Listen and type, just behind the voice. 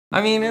I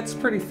mean, it's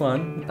pretty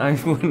fun. I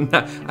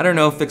don't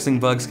know if fixing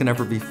bugs can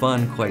ever be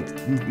fun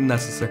quite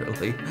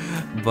necessarily,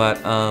 but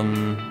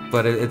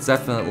it's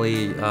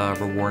definitely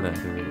rewarding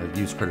to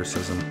use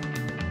Crittercism.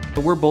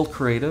 But we're both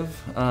creative.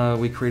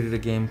 We created a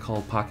game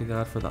called Pocket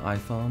God for the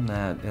iPhone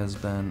that has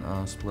been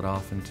split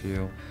off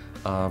into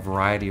a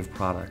variety of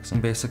products.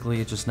 And basically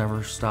it just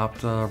never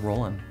stopped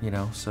rolling, you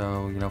know?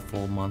 So, you know,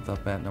 full month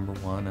up at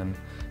 #1, and,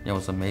 you know, it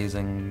was an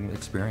amazing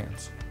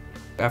experience.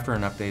 After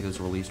an update is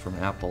released from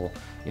Apple,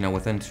 you know,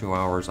 within 2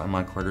 hours, I'm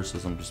on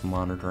Crittercism just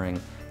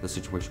monitoring the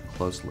situation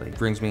closely. It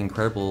brings me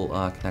incredible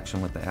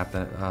connection with the app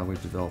that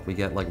we've developed. We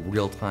get like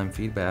real-time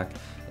feedback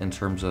in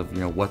terms of,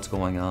 you know, what's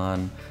going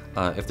on,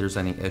 if there's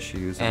any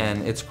issues.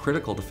 And it's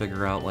critical to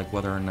figure out like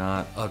whether or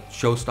not a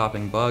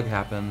show-stopping bug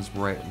happens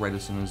right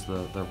as soon as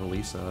the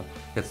release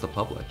hits the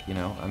public, you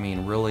know? I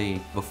mean,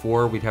 really,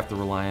 before we'd have to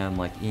rely on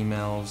like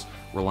emails,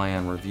 rely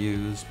on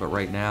reviews, but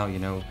right now, you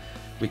know,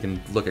 we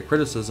can look at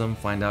Crittercism,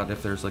 find out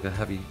if there's like a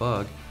heavy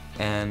bug,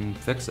 and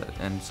fix it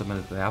and submit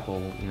it to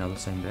Apple, you know, the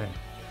same day.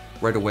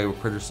 Right away with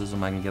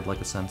Crittercism, I can get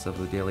like a sense of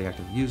the daily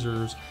active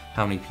users,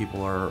 how many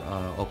people are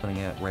opening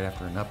it right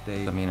after an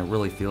update. I mean, it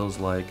really feels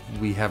like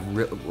we have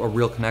a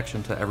real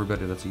connection to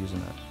everybody that's using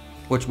it,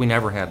 which we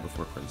never had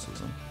before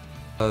Crittercism.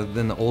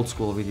 In the old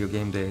school video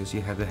game days,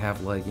 you had to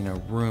have like, you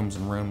know, rooms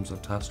and rooms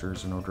of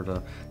testers in order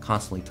to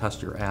constantly test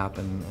your app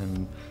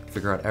and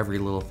figure out every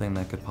little thing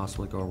that could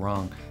possibly go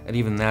wrong. And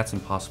even that's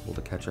impossible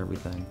to catch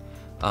everything.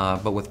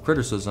 But with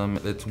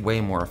Crittercism, it's way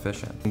more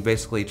efficient. It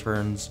basically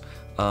turns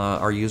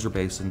our user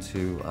base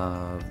into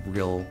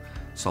real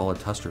solid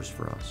testers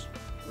for us.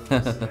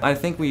 I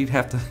think we'd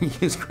have to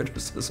use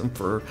Crittercism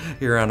for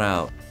here on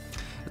out.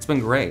 It's been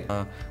great.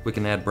 We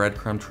can add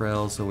breadcrumb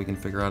trails so we can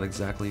figure out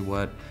exactly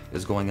what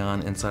is going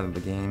on inside of the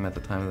game at the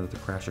time that the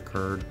crash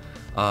occurred.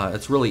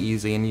 It's really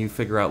easy, and you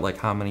figure out like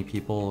how many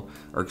people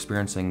are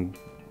experiencing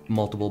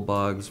multiple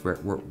bugs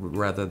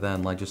rather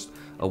than like just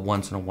a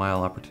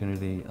once-in-a-while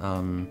opportunity.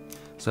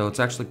 So it's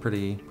actually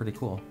pretty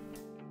cool.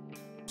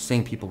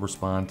 Seeing people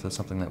respond to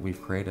something that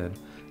we've created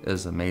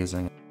is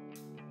amazing.